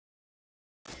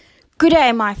Good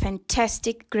day, my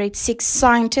fantastic grade 6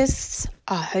 scientists.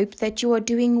 I hope that you are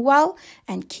doing well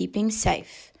and keeping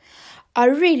safe. I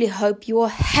really hope you are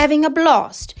having a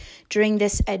blast during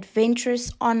this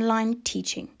adventurous online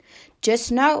teaching.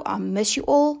 Just know I miss you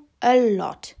all a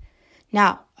lot.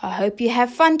 Now, I hope you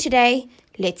have fun today.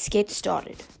 Let's get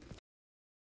started.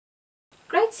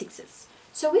 Grade 6s.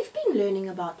 So we've been learning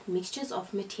about mixtures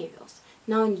of materials.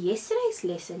 Now in yesterday's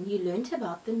lesson you learnt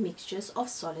about the mixtures of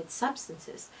solid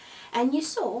substances, and you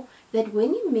saw that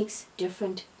when you mix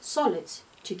different solids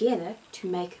together to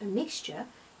make a mixture,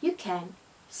 you can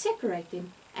separate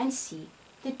them and see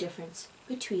the difference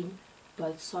between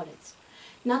both solids.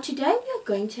 Now today we are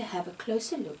going to have a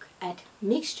closer look at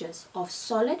mixtures of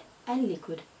solid and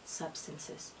liquid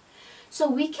substances. So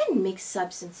we can mix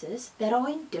substances that are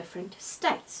in different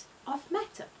states of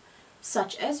matter,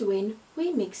 such as when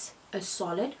we mix a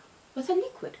solid with a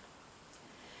liquid.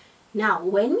 Now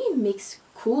when we mix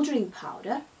cool drink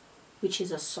powder, which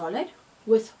is a solid,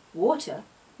 with water,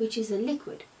 which is a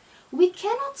liquid, we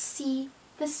cannot see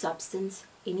the substance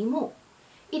anymore.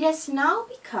 It has now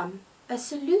become a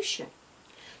solution.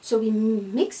 So we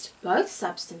mixed both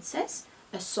substances,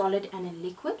 a solid and a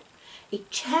liquid. It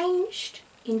changed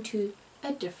into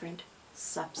a different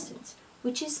substance,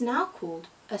 which is now called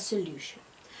a solution.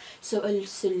 So a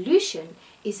solution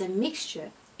is a mixture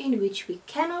in which we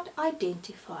cannot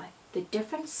identify the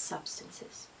different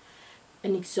substances.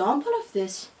 An example of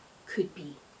this could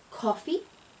be coffee,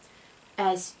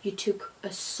 as you took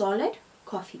a solid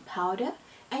coffee powder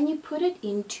and you put it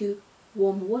into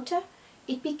warm water,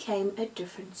 it became a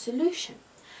different solution.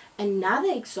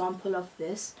 Another example of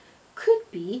this could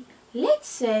be, let's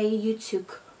say you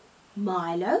took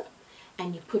Milo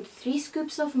and you put 3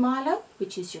 scoops of Milo,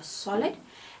 which is your solid,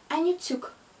 and you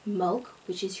took milk,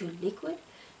 which is your liquid,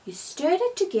 you stirred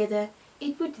it together,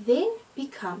 it would then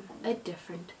become a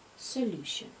different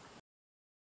solution.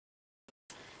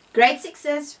 Grade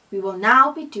 6s, we will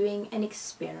now be doing an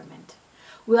experiment.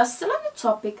 We are still on the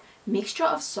topic mixture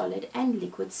of solid and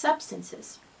liquid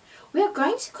substances. We are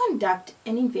going to conduct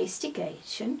an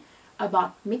investigation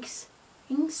about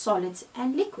mixing solids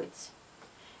and liquids.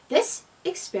 This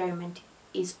experiment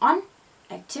is on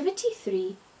activity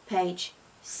 3, page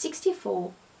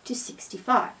 64 to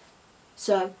 65.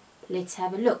 So let's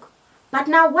have a look. But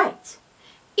now wait.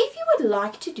 If you would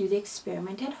like to do the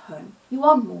experiment at home, you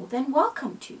are more than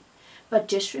welcome to. But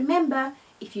just remember,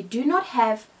 if you do not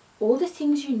have all the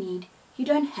things you need, you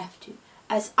don't have to,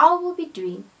 as I will be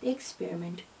doing the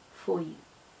experiment for you.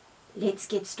 Let's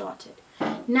get started.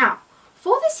 Now,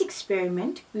 for this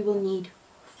experiment, we will need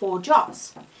 4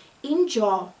 jars. In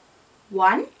jar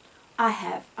 1, I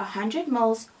have 100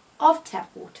 ml of tap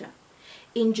water.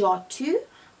 In jar 2,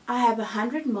 I have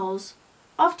 100 ml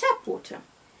of tap water.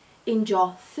 In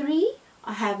jar 3,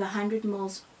 I have 100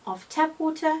 ml of tap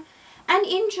water. And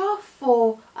in jar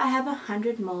 4, I have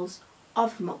 100 ml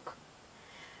of milk.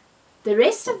 The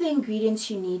rest of the ingredients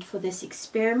you need for this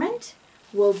experiment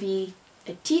will be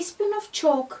a teaspoon of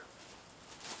chalk,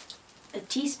 a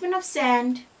teaspoon of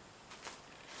sand,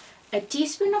 a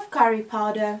teaspoon of curry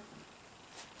powder,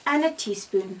 and a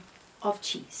teaspoon of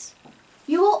cheese.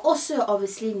 You will also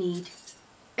obviously need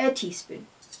a teaspoon.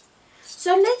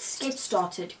 So let's get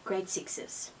started, grade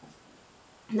 6s.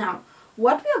 Now,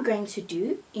 what we are going to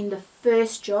do in the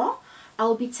first jar,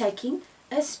 I'll be taking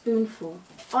a spoonful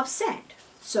of sand.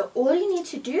 So all you need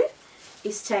to do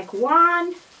is take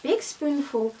 1 big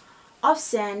spoonful of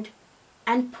sand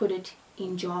and put it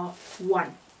in jar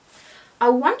 1. I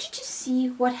want you to see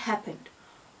what happened.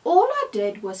 All I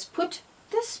did was put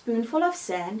the spoonful of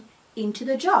sand into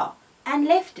the jar and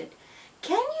left it.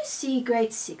 Can you see,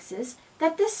 grade 6s,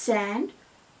 that the sand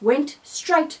went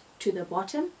straight to the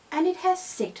bottom and it has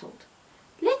settled?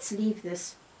 Let's leave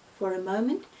this for a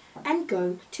moment and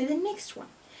go to the next one.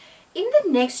 In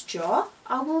the next jar,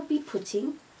 I will be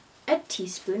putting a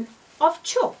teaspoon of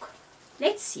chalk.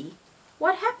 Let's see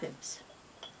what happens.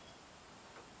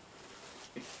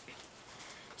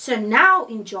 So now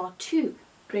in jar 2,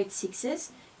 grade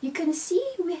 6s, you can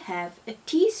see we have a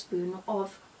teaspoon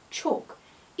of chalk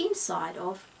inside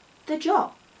of the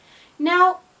jar.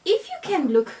 Now, if you can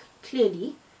look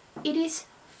clearly, it is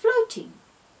floating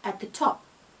at the top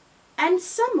and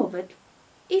some of it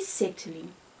is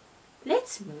settling.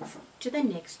 Let's move to the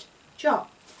next jar.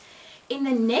 In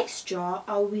the next jar,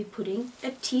 I'll be putting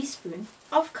a teaspoon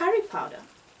of curry powder.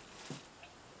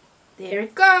 There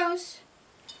it goes.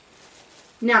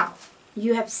 Now,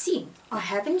 you have seen I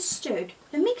haven't stirred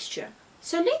the mixture.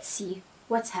 So let's see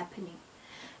what's happening.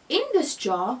 In this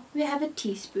jar, we have a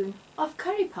teaspoon of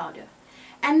curry powder.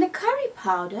 And the curry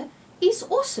powder is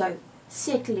also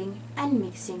settling and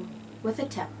mixing with the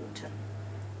tap water.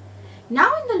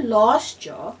 Now in the last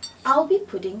jar, I'll be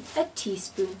putting a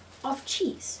teaspoon of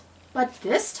cheese, but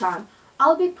this time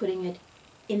I'll be putting it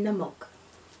in the milk.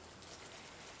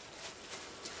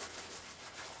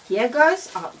 Here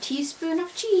goes our teaspoon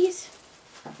of cheese.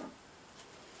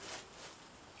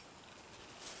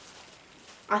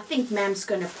 I think Mam's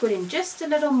going to put in just a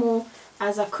little more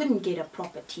as I couldn't get a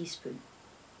proper teaspoon.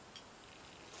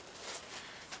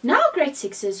 Now grade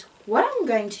sixes, what I'm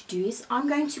going to do is I'm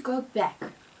going to go back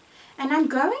and I'm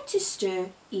going to stir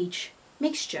each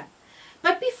mixture.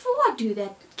 But before I do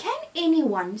that, can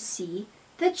anyone see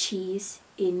the cheese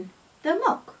in the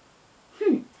milk?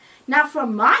 Now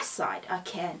from my side I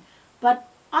can, but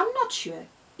I'm not sure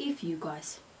if you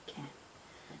guys can.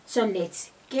 So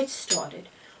let's get started.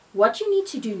 What you need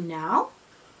to do now,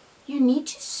 you need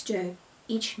to stir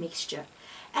each mixture.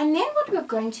 And then what we're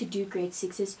going to do, grade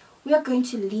sixes, we are going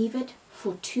to leave it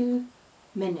for 2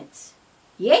 minutes.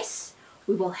 Yes,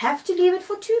 we will have to leave it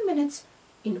for 2 minutes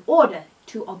in order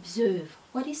to observe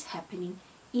what is happening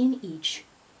in each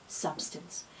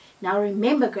substance. Now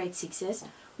remember, grade sixes,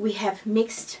 we have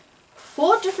mixed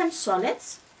 4 different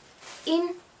solids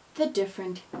in the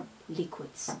different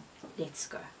liquids. Let's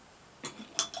go.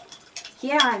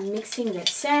 Here I'm mixing the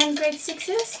sand, grade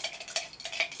sixes.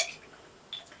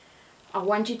 I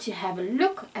want you to have a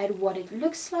look at what it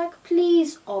looks like.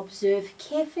 Please observe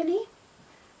carefully.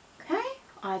 Okay,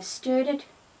 I've stirred it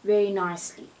very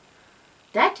nicely.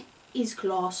 That is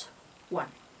glass 1.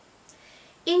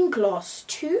 In glass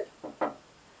 2,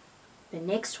 the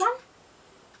next one.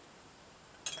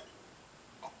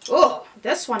 Oh,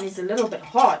 this one is a little bit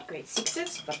hard, grade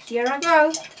sixes, but here I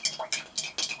go.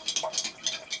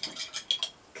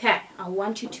 Okay, I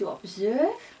want you to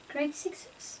observe, grade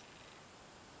sixes.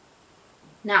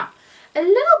 Now, a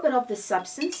little bit of the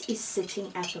substance is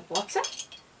sitting at the bottom,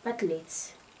 but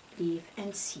let's leave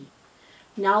and see.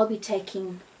 Now I'll be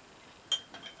taking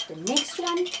the next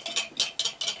one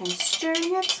and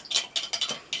stirring it.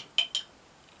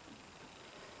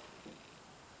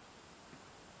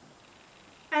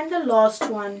 And the last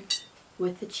one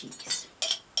with the cheese.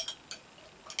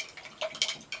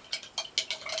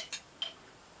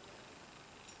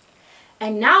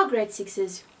 And now, grade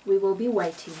sixes, we will be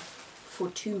waiting for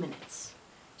 2 minutes.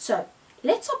 So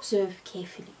let's observe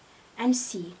carefully and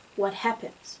see what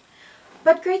happens.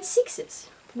 But grade sixes,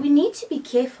 we need to be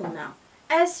careful now,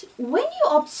 as when you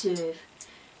observe,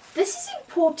 this is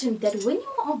important that when you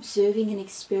are observing an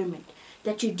experiment,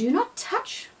 that you do not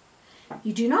touch,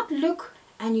 you do not look,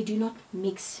 and you do not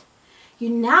mix. You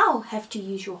now have to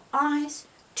use your eyes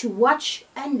to watch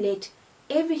and let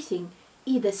everything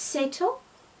either settle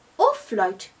or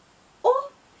float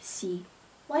or see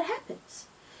what happens.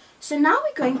 So now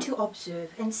we're going to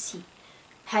observe and see.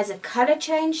 Has a color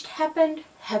change happened?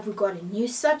 Have we got a new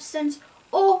substance?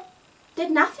 Or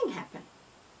did nothing happen?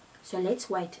 So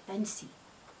let's wait and see.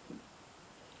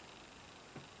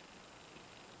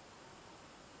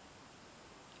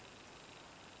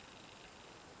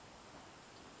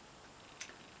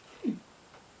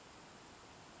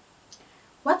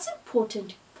 What's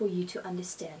important for you to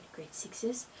understand, grade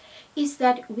sixes, is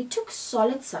that we took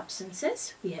solid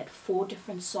substances. We had 4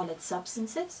 different solid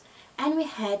substances, and we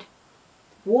had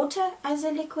water as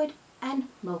a liquid and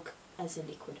milk as a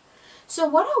liquid. So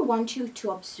what I want you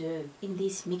to observe in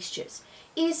these mixtures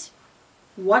is,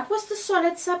 what was the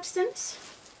solid substance?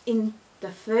 In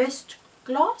the first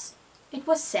glass, it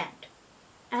was sand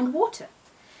and water.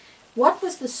 What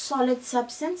was the solid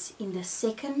substance in the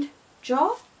second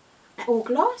jar or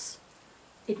glass?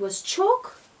 It was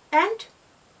chalk and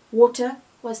water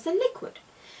was the liquid.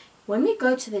 When we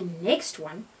go to the next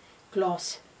one,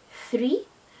 glass 3,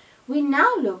 we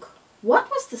now look, what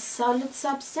was the solid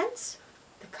substance?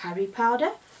 The curry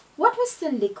powder. What was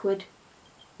the liquid?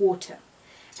 Water.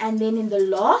 And then in the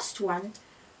last one,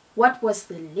 what was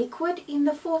the liquid in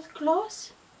the 4th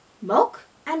glass? Milk.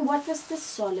 And what was the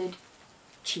solid?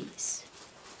 Cheese.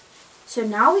 So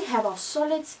now we have our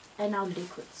solids and our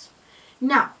liquids.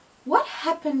 Now, what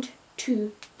happened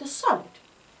to the solid?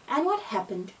 And what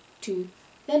happened to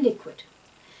the liquid?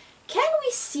 Can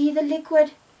we see the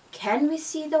liquid? Can we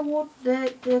see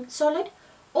the solid?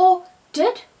 Or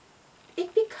did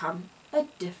it become a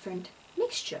different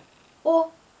mixture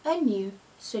or a new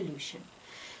solution?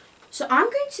 So I'm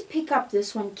going to pick up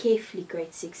this one carefully,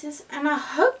 grade sixes, and I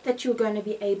hope that you're going to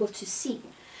be able to see.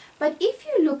 But if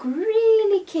you look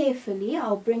really carefully,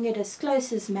 I'll bring it as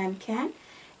close as Mam can,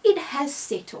 it has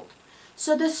settled.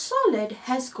 So the solid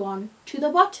has gone to the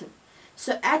bottom.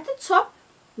 So at the top,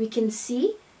 we can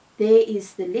see there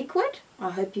is the liquid,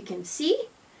 I hope you can see,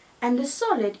 and the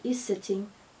solid is sitting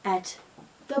at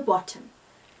the bottom.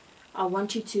 I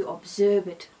want you to observe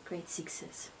it, grade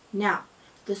 6s. Now,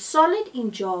 the solid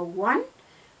in jar 1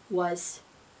 was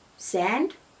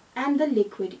sand and the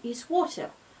liquid is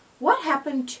water. What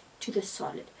happened to the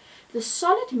solid? The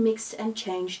solid mixed and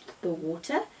changed the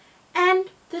water and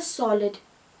the solid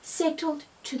settled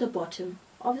to the bottom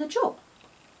of the jar.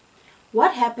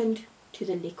 What happened to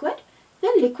the liquid?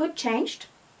 The liquid changed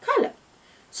color.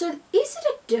 So is it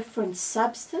a different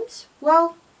substance?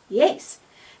 Well, yes.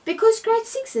 Because grade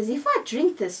 6s, if I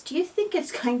drink this, do you think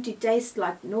it's going to taste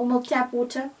like normal tap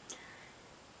water?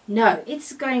 No,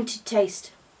 it's going to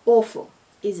taste awful,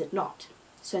 is it not?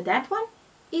 So that one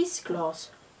is class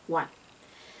 1.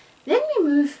 Then we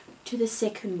move to the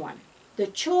second one, the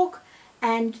chalk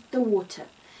and the water.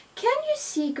 Can you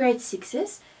see, grade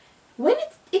 6s, when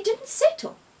it didn't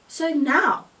settle? So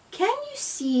now, can you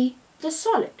see the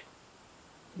solid?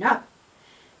 No.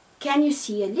 Can you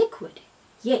see a liquid?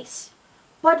 Yes.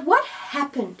 But what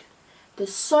happened? The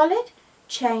solid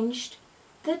changed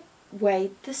the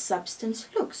way the substance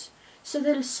looks. So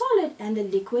the solid and the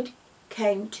liquid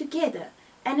came together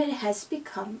and it has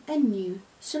become a new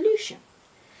solution.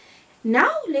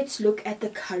 Now let's look at the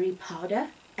curry powder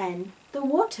and the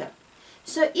water.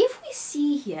 So if we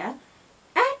see here,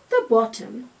 at the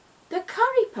bottom, the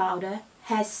curry powder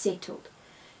has settled.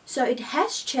 So it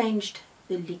has changed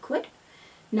the liquid.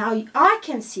 Now I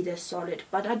can see the solid,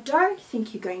 but I don't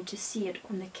think you're going to see it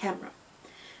on the camera.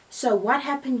 So what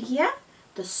happened here?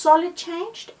 The solid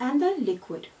changed and the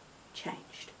liquid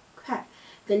changed. Okay.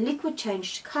 The liquid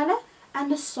changed color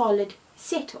and the solid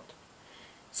settled.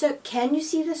 So can you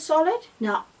see the solid?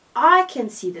 Now I can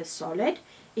see the solid.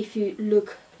 If you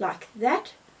look like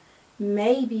that,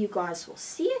 maybe you guys will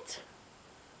see it.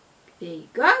 There you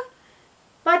go.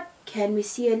 But can we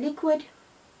see a liquid?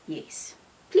 Yes.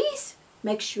 Please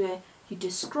make sure you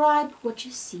describe what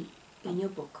you see in your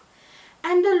book.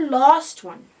 And the last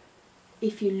one,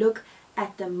 if you look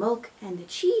at the milk and the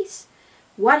cheese,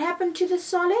 what happened to the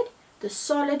solid? The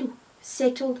solid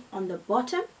settled on the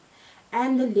bottom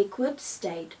and the liquid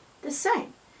stayed the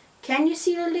same. Can you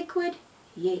see the liquid?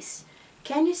 Yes.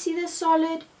 Can you see the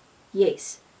solid?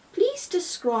 Yes. Please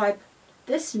describe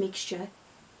this mixture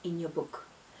in your book.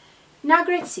 Now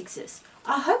grade 6s,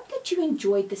 I hope that you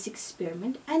enjoyed this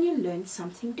experiment and you learned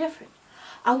something different.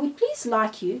 I would please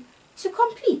like you to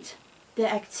complete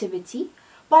the activity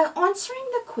by answering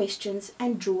the questions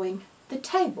and drawing the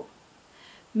table.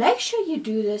 Make sure you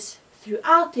do this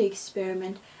throughout the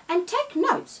experiment and take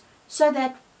notes so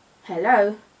that,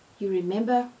 you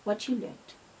remember what you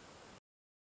learned.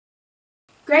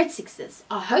 Grade 6s,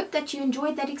 I hope that you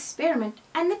enjoyed that experiment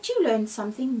and that you learned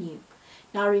something new.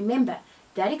 Now remember,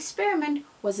 that experiment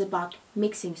was about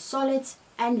mixing solids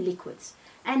and liquids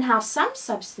and how some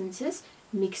substances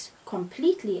mix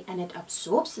completely and it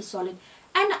absorbs the solid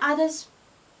and others,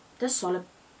 the solid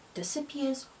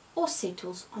disappears or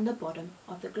settles on the bottom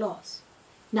of the glass.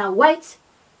 Now wait,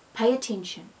 pay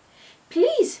attention.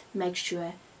 Please make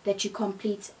sure that you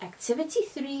complete activity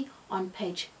 3 on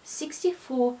page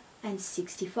 64 and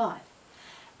 65.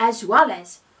 As well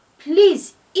as,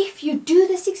 please, if you do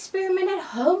this experiment at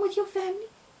home with your family,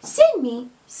 send me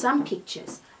some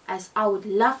pictures as I would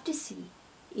love to see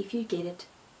if you get it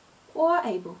or are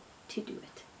able to do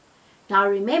it. Now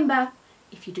remember,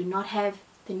 if you do not have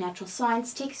the natural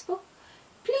science textbook,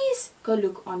 please go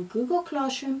look on Google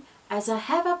Classroom as I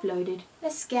have uploaded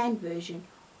a scanned version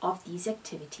of these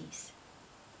activities.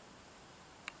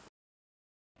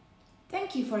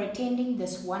 Thank you for attending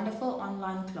this wonderful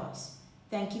online class.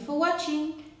 Thank you for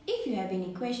watching. If you have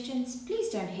any questions, please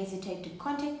don't hesitate to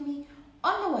contact me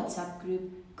on the WhatsApp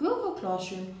group, Google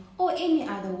Classroom, or any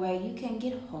other way you can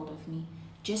get hold of me.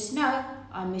 Just know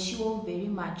I miss you all very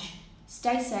much.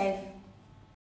 Stay safe.